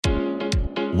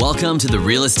Welcome to the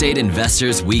Real Estate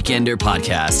Investors Weekender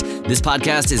podcast. This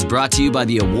podcast is brought to you by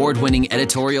the award-winning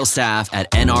editorial staff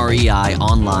at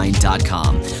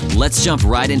nreionline.com. Let's jump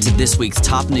right into this week's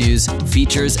top news,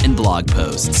 features, and blog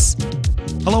posts.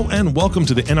 Hello and welcome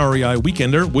to the NREI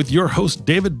Weekender with your host,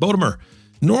 David Bodemer.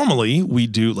 Normally, we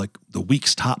do like the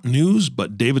week's top news,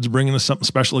 but David's bringing us something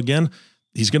special again.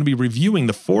 He's going to be reviewing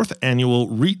the 4th annual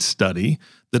REIT study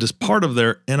that is part of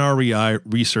their NREI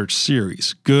research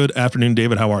series. Good afternoon,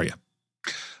 David. How are you?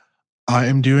 I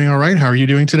am doing all right. How are you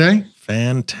doing today?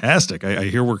 Fantastic. I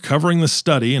hear we're covering the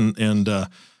study, and I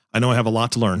know I have a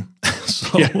lot to learn.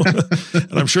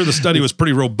 And I'm sure the study was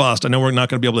pretty robust. I know we're not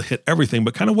going to be able to hit everything,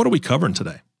 but kind of what are we covering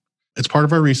today? It's part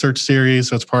of our research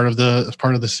series. So it's part of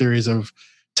the series of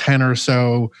 10 or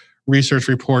so research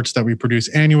reports that we produce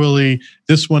annually.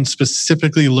 This one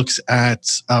specifically looks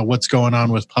at what's going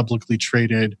on with publicly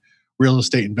traded real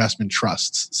estate investment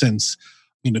trusts, since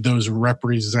those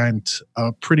represent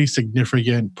a pretty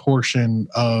significant portion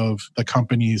of the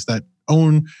companies that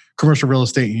own commercial real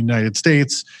estate in the United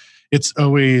States. It's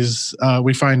always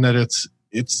we find that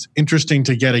it's interesting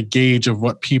to get a gauge of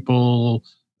how people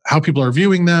are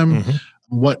viewing them,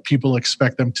 what people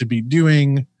expect them to be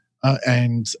doing.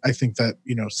 And I think that,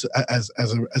 as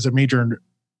a major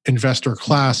investor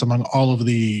class among all of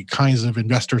the kinds of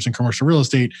investors in commercial real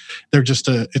estate,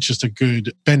 it's just a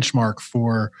good benchmark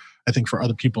for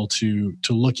other people to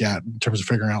look at in terms of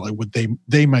figuring out like what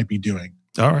they might be doing.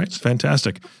 All right,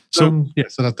 fantastic. So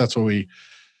that's what that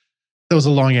was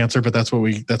a long answer, but that's what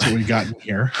we got in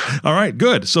here. All right,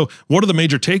 good. So what are the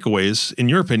major takeaways, in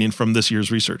your opinion, from this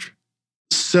year's research?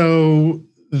 So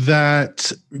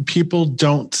that people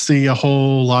don't see a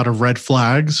whole lot of red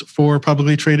flags for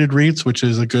publicly traded REITs, which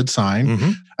is a good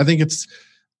sign. I think it's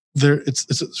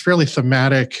fairly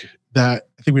thematic that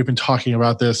I think we've been talking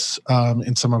about this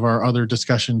in some of our other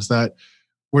discussions, that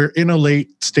we're in a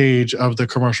late stage of the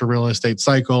commercial real estate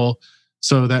cycle.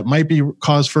 So that might be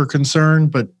cause for concern,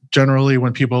 but generally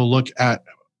when people look at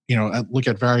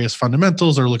various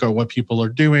fundamentals or look at what people are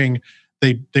doing,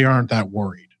 they aren't that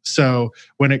worried. So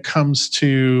when it comes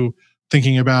to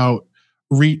thinking about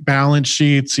REIT balance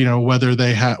sheets, whether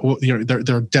they have,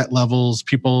 their debt levels,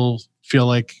 people feel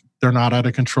like they're not out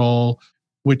of control,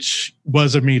 which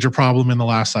was a major problem in the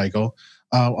last cycle.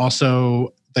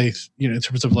 Also, they, in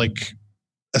terms of like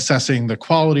assessing the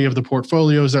quality of the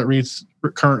portfolios that REITs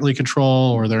currently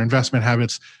control or their investment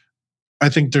habits, I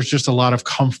think there's just a lot of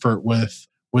comfort with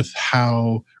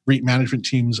how REIT management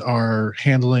teams are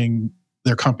handling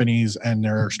their companies and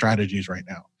their strategies right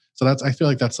now. So I feel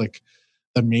like that's like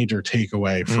the major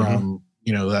takeaway from,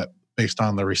 that based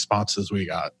on the responses we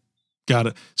got. Got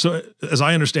it. So as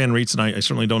I understand REITs, and I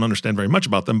certainly don't understand very much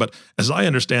about them, but as I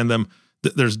understand them,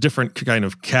 there's different kind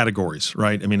of categories,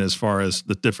 right? I mean, as far as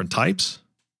the different types?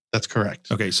 That's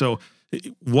correct. Okay. So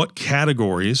what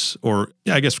categories,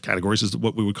 I guess categories is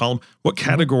what we would call them. What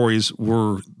categories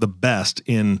were the best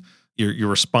in your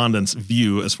respondents'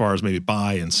 view as far as maybe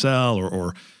buy and sell,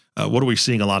 or what are we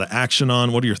seeing a lot of action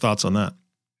on? What are your thoughts on that?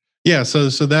 Yeah, so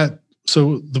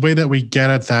the way that we get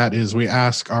at that is we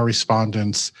ask our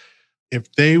respondents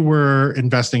if they were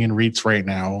investing in REITs right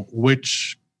now,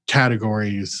 which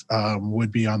categories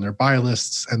would be on their buy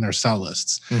lists and their sell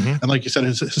lists. And like you said,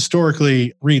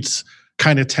 historically, REITs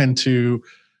kind of tend to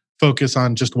focus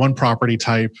on just one property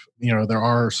type. There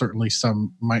are certainly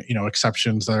some,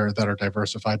 exceptions that are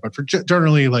diversified, but for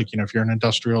generally, like, if you're an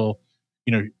industrial,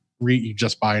 REIT, you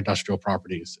just buy industrial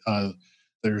properties.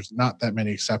 There's not that many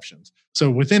exceptions.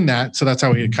 So within that, that's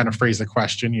how we kind of phrase the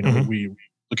question. We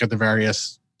look at the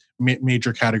various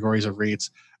major categories of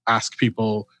REITs, ask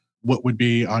people what would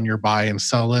be on your buy and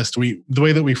sell list. The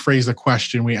way that we phrase the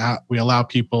question, we allow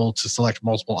people to select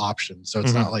multiple options. So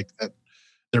it's not like that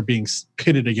they're being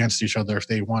pitted against each other. If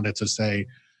they wanted to say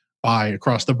buy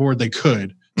across the board, they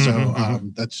could. So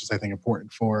that's just, I think,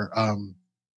 important for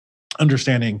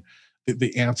understanding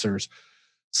the answers.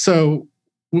 So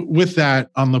with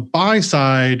that, on the buy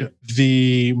side,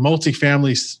 the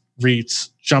multifamily REITs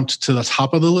jumped to the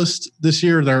top of the list this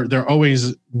year. They're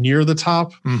always near the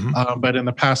top, but in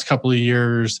the past couple of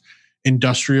years,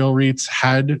 industrial REITs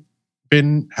had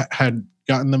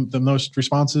gotten the most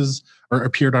responses or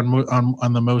appeared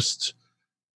on the most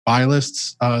buy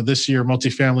lists. This year,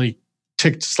 multifamily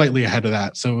ticked slightly ahead of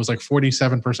that. So it was like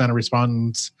 47% of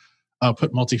respondents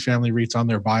put multifamily REITs on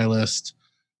their buy list.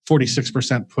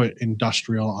 46% put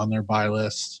industrial on their buy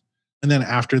list. And then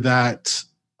after that,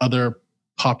 other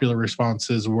popular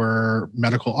responses were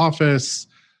medical office,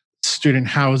 student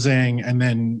housing, and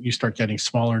then you start getting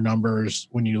smaller numbers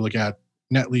when you look at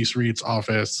net lease REITs,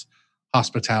 office,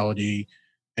 hospitality,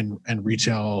 and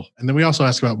retail. And then we also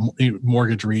ask about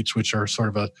mortgage REITs, which are sort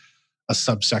of a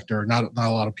subsector. Not a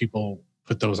lot of people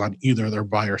put those on either their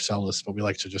buy or sell list, but we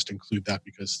like to just include that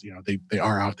because they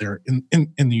are out there in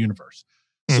the universe.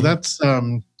 So that's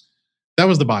that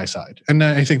was the buy side, and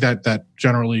I think that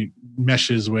generally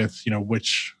meshes with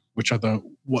which are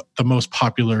what the most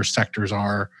popular sectors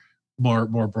are more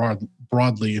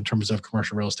broadly in terms of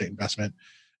commercial real estate investment.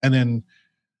 And then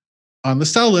on the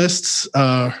sell lists,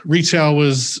 retail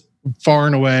was far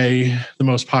and away the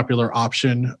most popular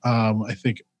option. I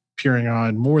think appearing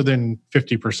on more than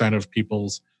 50% of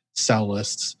people's sell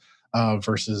lists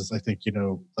versus I think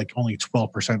like only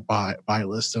 12% buy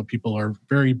lists. So people are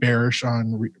very bearish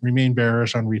remain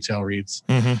bearish on retail REITs.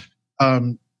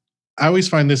 I always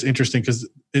find this interesting because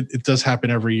it does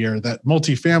happen every year that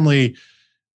multifamily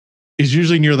is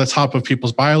usually near the top of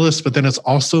people's buy lists, but then it's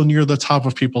also near the top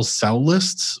of people's sell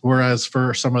lists. Whereas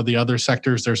for some of the other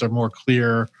sectors, there's a more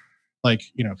clear,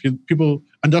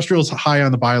 industrial is high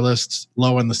on the buy list,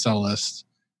 low on the sell list.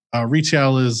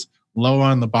 Retail is low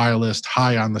on the buy list,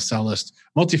 high on the sell list.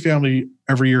 Multifamily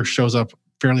every year shows up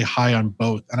fairly high on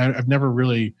both. And I've never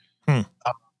really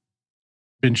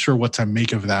been sure what to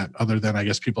make of that, other than I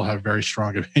guess people have very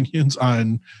strong opinions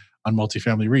on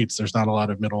multifamily REITs. There's not a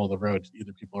lot of middle of the road.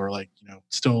 Either people are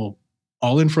still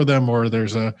all in for them, or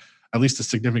there's at least a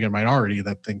significant minority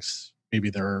that thinks maybe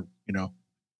they're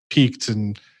peaked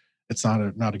and it's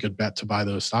not a good bet to buy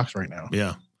those stocks right now.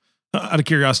 Yeah. Out of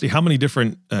curiosity, how many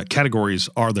different categories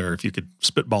are there, if you could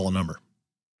spitball a number?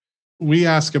 We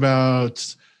ask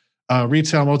about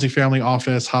retail, multifamily,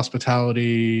 office,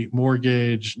 hospitality,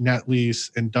 mortgage, net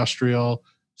lease, industrial,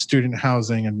 student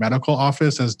housing, and medical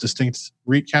office as distinct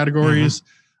REIT categories.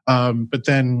 But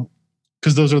then,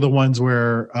 because those are the ones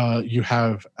where you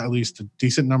have at least a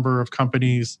decent number of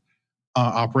companies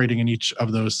operating in each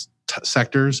of those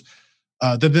sectors,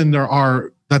 then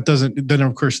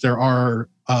of course there are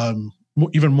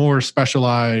even more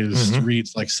specialized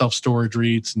REITs like self-storage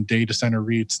REITs and data center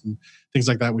REITs and things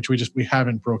like that, which we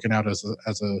haven't broken out as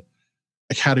a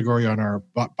category on our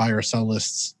buy or sell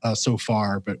lists so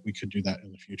far, but we could do that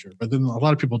in the future. But then a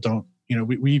lot of people don't.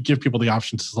 We give people the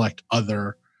option to select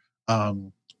other,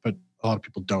 but a lot of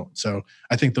people don't. So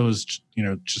I think those,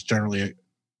 just generally,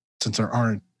 since there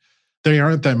aren't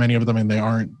that many of them and they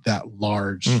aren't that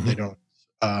large, they don't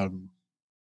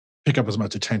pick up as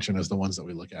much attention as the ones that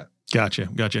we look at. Gotcha.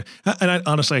 And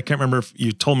honestly, I can't remember if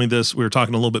you told me this. We were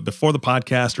talking a little bit before the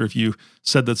podcast, or if you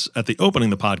said this at the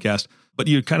opening of the podcast, but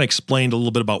you kind of explained a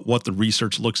little bit about what the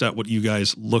research looks at, what you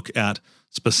guys look at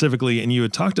specifically. And you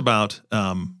had talked about,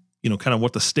 kind of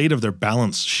what the state of their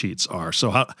balance sheets are. So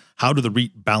how do the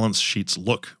REIT balance sheets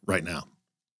look right now?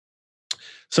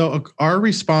 So our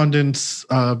respondents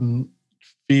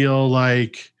feel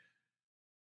like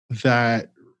that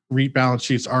REIT balance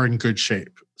sheets are in good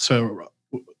shape. So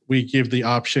we give the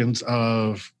options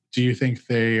of, do you think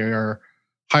they are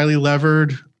highly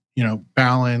levered,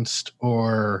 balanced,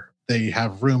 or they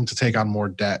have room to take on more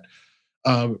debt?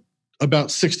 About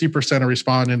 60% of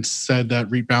respondents said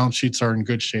that REIT balance sheets are in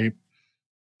good shape.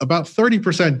 About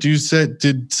 30%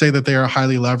 did say that they are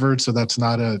highly levered, so that's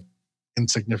not a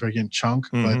insignificant chunk,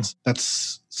 but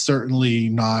that's certainly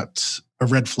not a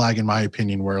red flag in my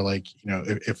opinion, where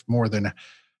if more than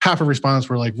half of respondents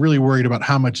were really worried about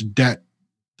how much debt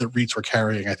the REITs were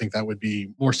carrying, I think that would be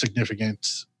more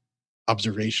significant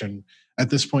observation at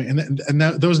this point. And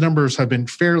those numbers have been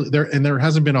fairly there, and there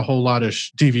hasn't been a whole lot of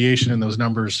deviation in those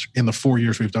numbers in the 4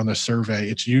 years we've done this survey.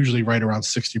 It's usually right around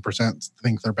 60%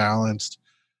 think they're balanced.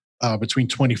 Between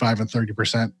 25 and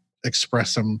 30%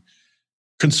 express some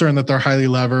concern that they're highly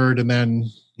levered, and then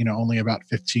only about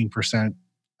 15%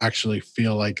 actually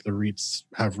feel like the REITs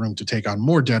have room to take on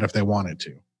more debt if they wanted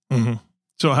to.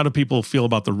 So how do people feel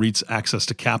about the REITs' access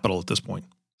to capital at this point?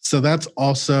 So that's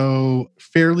also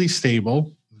fairly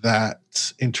stable.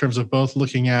 That in terms of both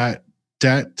looking at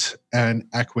debt and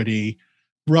equity,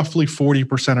 roughly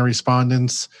 40% of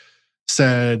respondents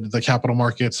said the capital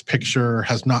markets picture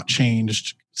has not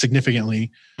changed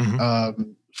significantly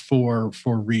for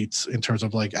REITs in terms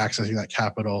of accessing that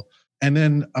capital. And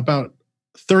then about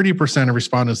 30% of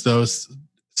respondents, those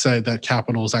said that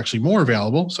capital is actually more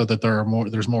available, so that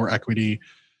there's more equity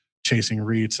chasing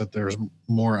REITs, that there's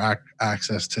more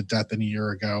access to debt than a year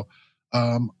ago.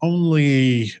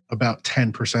 Only about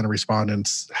 10% of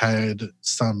respondents had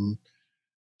some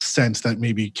sense that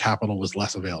maybe capital was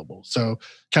less available. So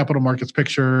capital markets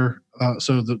picture,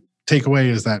 so the takeaway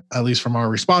is that, at least from our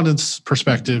respondents'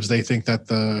 perspectives, they think that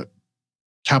the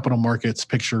capital markets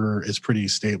picture is pretty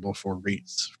stable for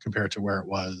REITs compared to where it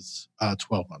was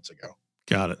 12 months ago.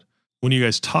 Got it. When you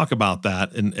guys talk about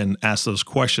that and ask those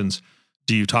questions,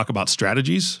 do you talk about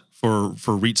strategies for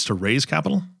REITs to raise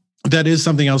capital? That is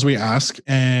something else we ask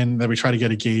and that we try to get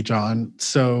a gauge on.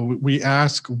 So we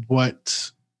ask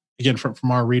what, again,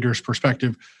 from our readers'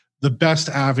 perspective, the best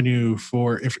avenue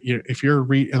for if you're a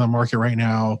REIT in the market right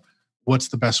now, what's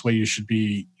the best way you should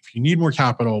be? If you need more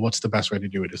capital, what's the best way to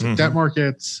do it? Is it debt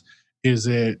markets? Is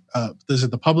it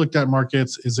the public debt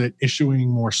markets? Is it issuing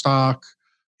more stock?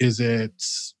 Is it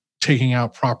taking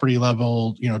out property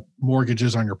level,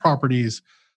 mortgages on your properties?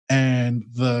 And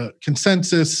the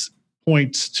consensus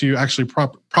points to actually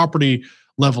property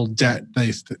level debt.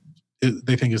 They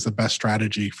think is the best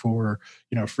strategy for,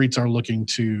 if REITs are looking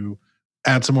to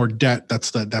add some more debt,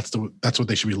 that's what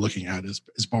they should be looking at is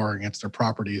borrowing against their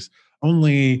properties.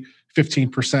 Only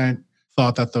 15%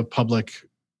 thought that the public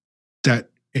debt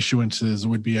issuances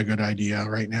would be a good idea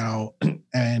right now,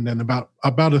 and then about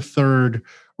a third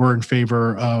were in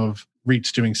favor of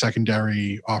REITs doing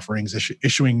secondary offerings,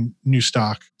 issuing new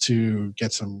stock to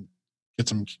get some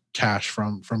cash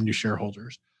from new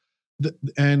shareholders.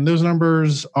 And those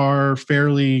numbers are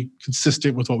fairly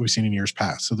consistent with what we've seen in years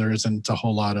past. So there isn't a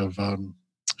whole lot of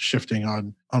shifting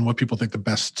on what people think the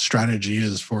best strategy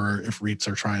is for if REITs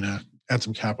are trying to add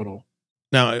some capital.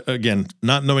 Now, again,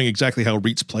 not knowing exactly how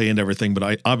REITs play into everything,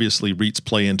 but obviously REITs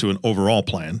play into an overall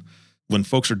plan. When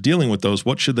folks are dealing with those,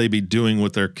 what should they be doing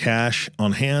with their cash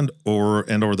on hand or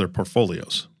their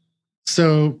portfolios?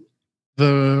 So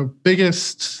the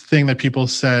biggest thing that people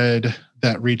said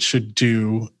that REITs should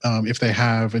do if they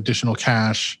have additional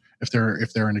cash, if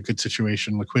they're in a good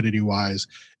situation liquidity wise,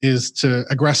 is to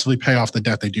aggressively pay off the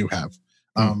debt they do have.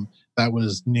 That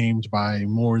was named by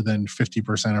more than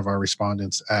 50% of our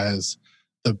respondents as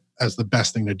the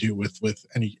best thing to do with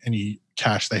any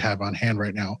cash they have on hand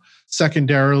right now.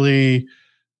 Secondarily,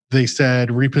 they said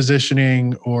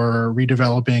repositioning or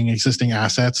redeveloping existing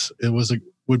assets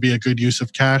would be a good use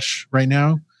of cash right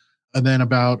now. And then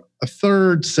about a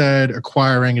third said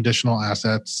acquiring additional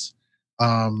assets,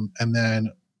 and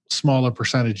then smaller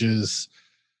percentages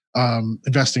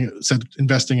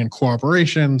investing in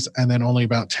corporations, and then only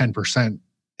about 10%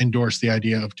 endorsed the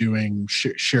idea of doing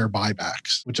share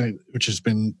buybacks, which has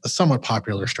been a somewhat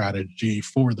popular strategy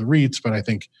for the REITs, but I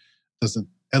think doesn't,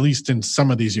 at least in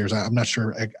some of these years, I'm not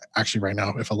sure actually right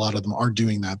now if a lot of them are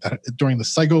doing that. That during the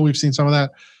cycle we've seen some of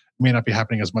that. It may not be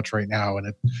happening as much right now, and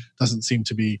it doesn't seem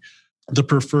to be the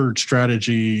preferred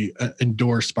strategy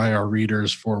endorsed by our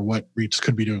readers for what REITs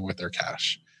could be doing with their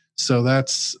cash. So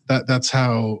that's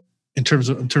how in terms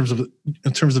of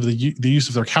the use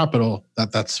of their capital,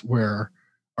 that's where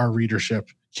our readership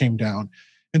came down.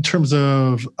 In terms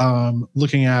of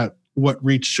looking at what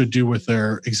REITs should do with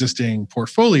their existing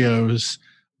portfolios,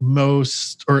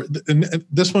 this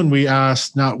one we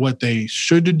asked not what they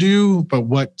should do, but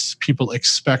what people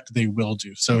expect they will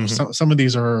do. So some of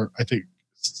these are, I think,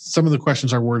 some of the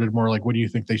questions are worded more like, what do you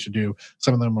think they should do?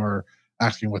 Some of them are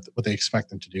asking what they expect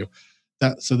them to do.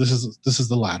 So this is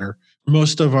the latter.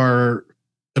 Most of our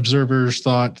observers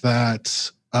thought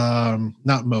that,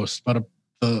 not most, but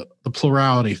the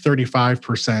plurality,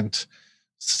 35%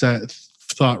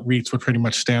 thought REITs would pretty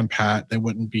much stand pat. They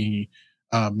wouldn't be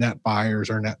net buyers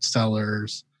or net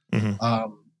sellers.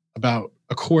 About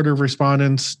a quarter of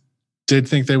respondents did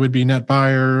think they would be net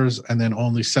buyers, and then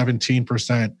only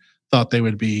 17% thought they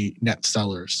would be net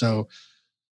sellers. So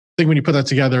I think when you put that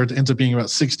together, it ends up being about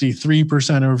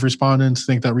 63% of respondents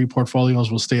think that REIT portfolios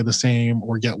will stay the same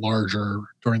or get larger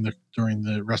during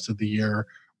the rest of the year,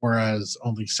 whereas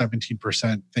only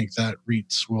 17% think that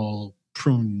REITs will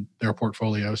prune their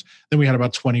portolios. Then we had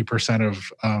about 20%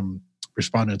 of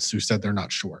respondents who said they're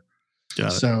not sure.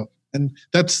 Got it. So, and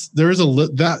this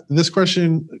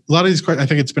question, a lot of these questions, I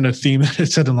think it's been a theme that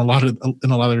it's said in a lot of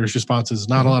those responses.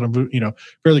 Not a lot of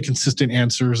fairly consistent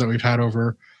answers that we've had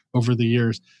over the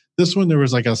years. This one there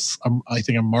was like I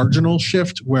think a marginal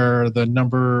shift where the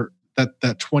number that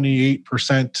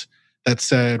 28% that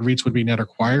said REITs would be net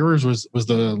acquirers was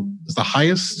the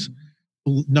highest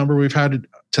number we've had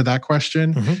to that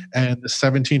question, and the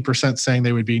 17% saying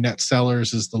they would be net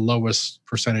sellers is the lowest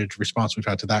percentage response we've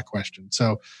had to that question.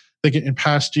 So I think in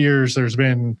past years there's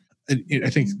been, I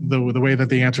think the way that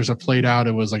the answers have played out,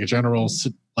 it was like a general,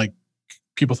 like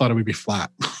people thought it would be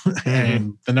flat,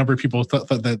 and the number of people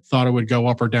that thought it would go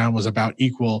up or down was about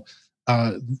equal.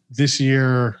 This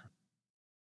year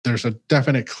there's a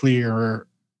definite clear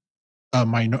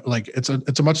it's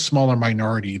a much smaller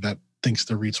minority that thinks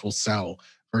the REITs will sell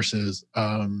versus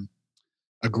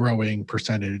a growing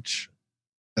percentage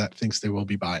that thinks they will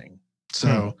be buying.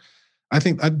 So I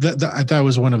think that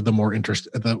was one of the more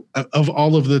interesting of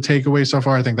all of the takeaways so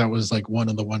far. I think that was like one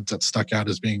of the ones that stuck out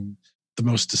as being the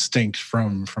most distinct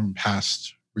from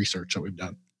past research that we've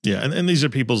done. Yeah, and these are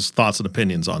people's thoughts and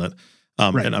opinions on it.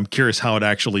 Right. And I'm curious how it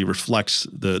actually reflects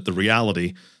the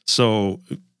reality. So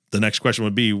the next question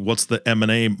would be, what's the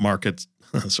M&A market?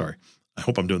 Sorry, I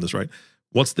hope I'm doing this right.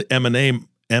 What's the M&A?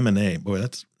 Boy,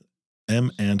 that's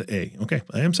M&A. Okay,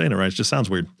 I am saying it right. It just sounds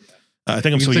weird. I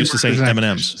think I'm so used to saying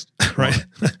M&Ms, right?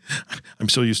 I'm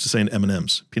so used to saying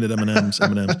M&Ms, peanut M&Ms,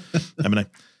 M&Ms, M&A.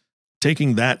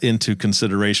 Taking that into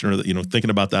consideration, or thinking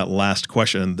about that last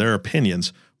question and their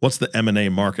opinions, what's the M&A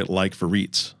market like for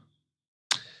REITs?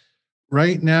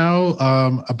 Right now,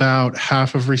 about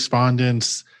half of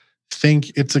respondents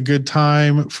think it's a good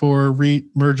time for REIT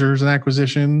mergers and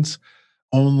acquisitions.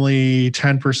 Only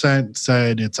 10%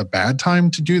 said it's a bad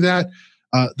time to do that.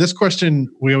 This question,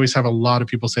 we always have a lot of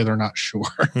people say they're not sure.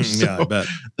 So yeah, I bet.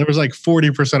 There was like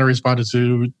 40% of respondents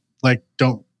who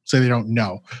don't say they don't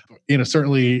know.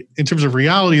 Certainly in terms of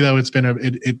reality, though, it's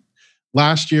been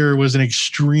last year was an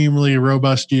extremely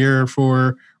robust year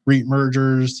for REIT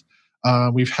mergers.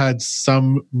 We've had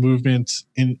some movement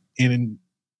in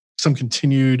some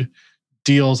continued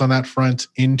deals on that front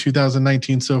in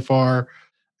 2019 so far.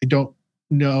 I don't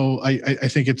know. I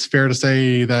think it's fair to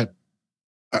say that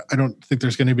I don't think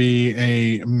there's going to be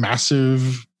a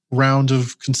massive round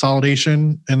of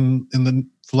consolidation in the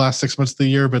last 6 months of the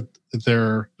year, but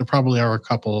there probably are a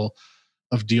couple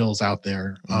of deals out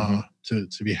there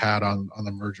to be had on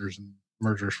the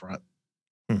mergers front.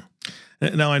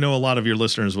 Now, I know a lot of your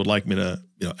listeners would like me to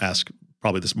ask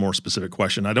probably this more specific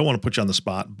question. I don't want to put you on the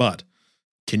spot, but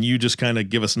can you just kind of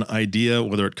give us an idea,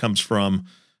 whether it comes from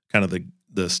kind of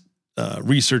the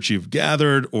research you've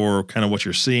gathered or kind of what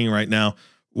you're seeing right now?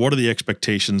 What are the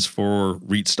expectations for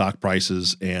REIT stock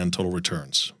prices and total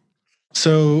returns?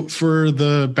 So for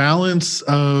the balance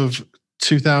of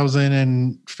 2000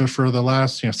 and for the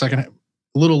last, second,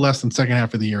 a little less than second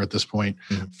half of the year at this point,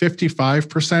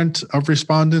 55% of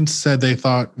respondents said they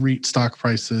thought REIT stock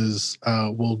prices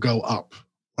will go up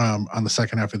on the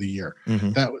second half of the year.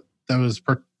 That was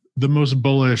the most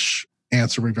bullish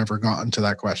answer we've ever gotten to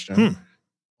that question.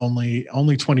 Only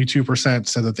 22%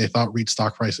 said that they thought REIT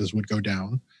stock prices would go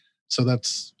down. So that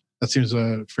seems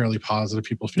fairly positive.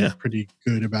 People feel pretty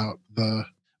good about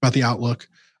the outlook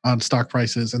on stock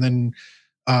prices. And then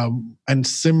and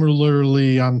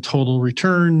similarly on total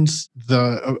returns,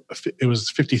 it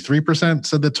was 53%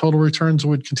 said that total returns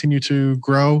would continue to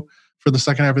grow for the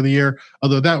second half of the year.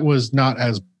 Although that was not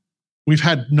as, we've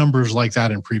had numbers like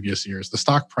that in previous years. The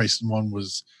stock price one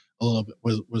was a little bit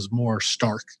was more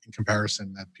stark in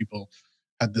comparison, that people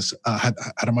had this had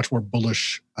a much more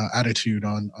bullish attitude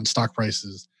on stock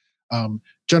prices.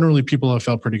 Generally, people have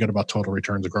felt pretty good about total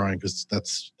returns growing because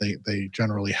they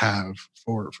generally have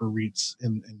for REITs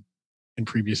in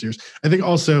previous years. I think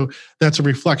also that's a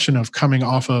reflection of coming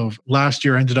off of last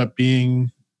year ended up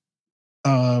being,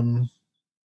 ended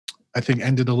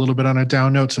a little bit on a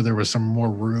down note, so there was some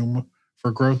more room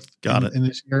for growth in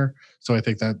this year. So I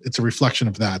think that it's a reflection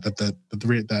of that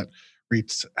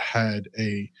REITs had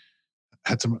a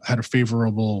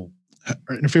favorable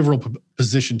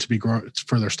position to be growing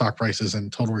for their stock prices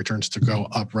and total returns to go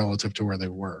up relative to where they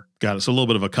were. Got it. So a little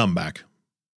bit of a comeback.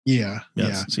 Yeah.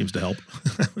 Seems to help.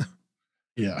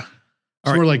 Yeah.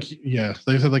 So we're like,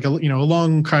 they've had like a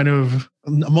long kind of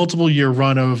a multiple year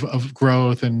run of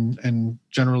growth and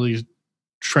generally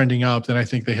trending up. Then I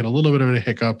think they hit a little bit of a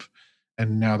hiccup,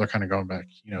 and now they're kind of going back,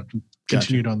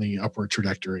 continued on the upward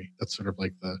trajectory. That's sort of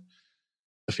like the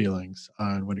feelings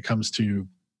when it comes to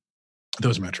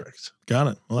those metrics. Got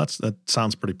it. Well, that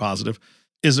sounds pretty positive.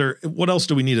 What else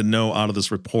do we need to know out of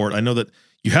this report? I know that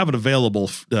you have it available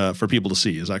for people to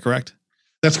see. Is that correct?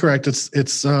 That's correct.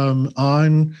 It's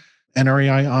on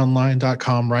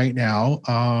nreionline.com right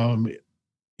now.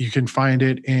 You can find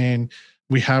it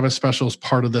we have a special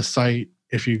part of the site.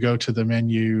 If you go to the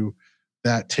menu,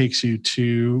 that takes you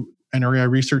to NREI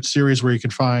Research Series, where you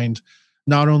can find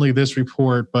not only this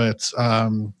report, but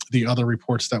the other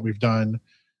reports that we've done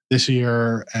this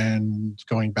year and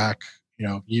going back,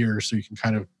 years. So you can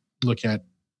kind of look at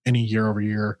any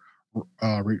year-over-year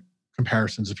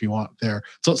comparisons if you want there.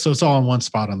 So it's all in one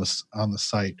spot on the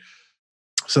site.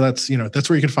 So that's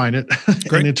where you can find it.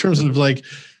 And in terms of like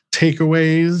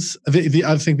takeaways,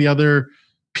 I think the other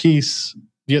piece,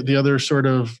 the other sort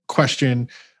of question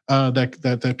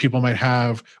that people might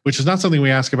have, which is not something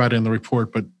we ask about in the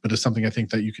report, but is something I think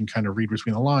that you can kind of read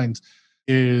between the lines,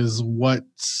 is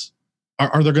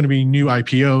are there going to be new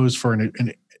IPOs for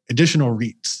an additional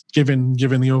REITs given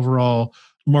the overall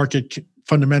market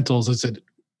fundamentals? Is it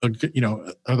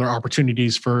are there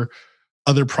opportunities for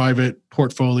other private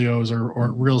portfolios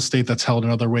or real estate that's held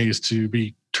in other ways to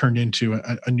be turned into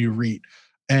a new REIT?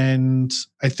 And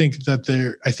I think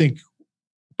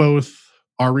both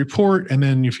our report and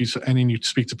then you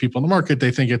speak to people in the market,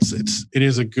 they think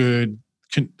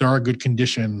there are good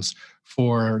conditions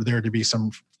for there to be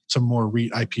some more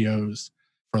REIT IPOs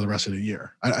for the rest of the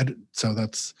year. I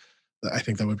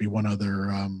think that would be one other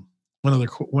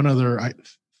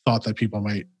thought that people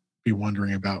might be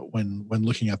wondering about when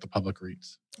looking at the public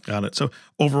REITs. Got it. So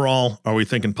overall, are we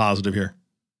thinking positive here?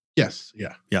 Yes.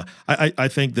 Yeah. Yeah. I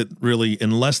think that really,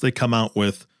 unless they come out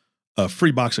with a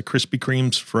free box of Krispy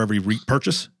Kremes for every REIT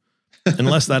purchase,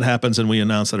 unless that happens and we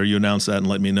announce that or you announce that and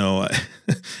let me know,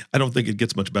 I don't think it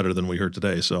gets much better than we heard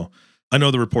today. So I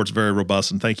know the report's very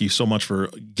robust, and thank you so much for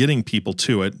getting people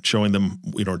to it, showing them,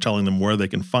 telling them where they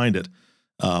can find it.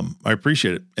 I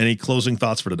appreciate it. Any closing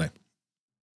thoughts for today?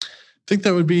 I think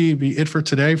that would be it for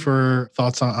today for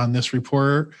thoughts on this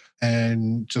report.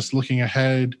 And just looking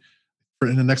ahead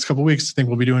in the next couple of weeks, I think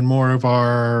we'll be doing more of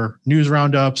our news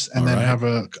roundups, and then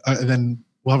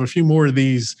we'll have a few more of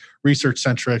these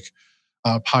research-centric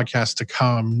podcasts to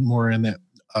come more in the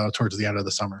towards the end of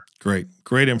the summer.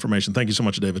 Great information. Thank you so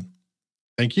much, David.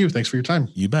 Thank you. Thanks for your time.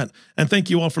 You bet. And thank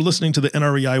you all for listening to the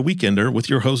NREI Weekender with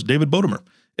your host, David Bodemer.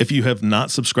 If you have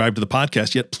not subscribed to the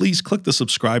podcast yet, please click the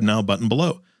subscribe now button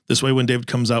below. This way, when David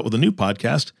comes out with a new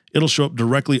podcast, it'll show up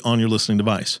directly on your listening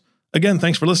device. Again,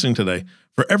 thanks for listening today.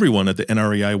 For everyone at the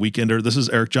NREI Weekender, this is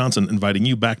Eric Johnson inviting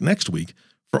you back next week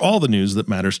for all the news that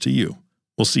matters to you.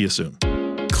 We'll see you soon.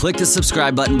 Click the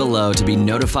subscribe button below to be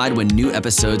notified when new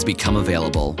episodes become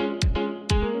available.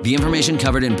 The information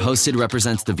covered and posted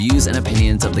represents the views and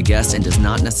opinions of the guest and does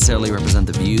not necessarily represent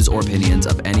the views or opinions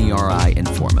of NERI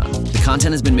Informa. The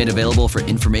content has been made available for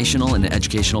informational and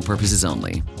educational purposes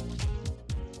only.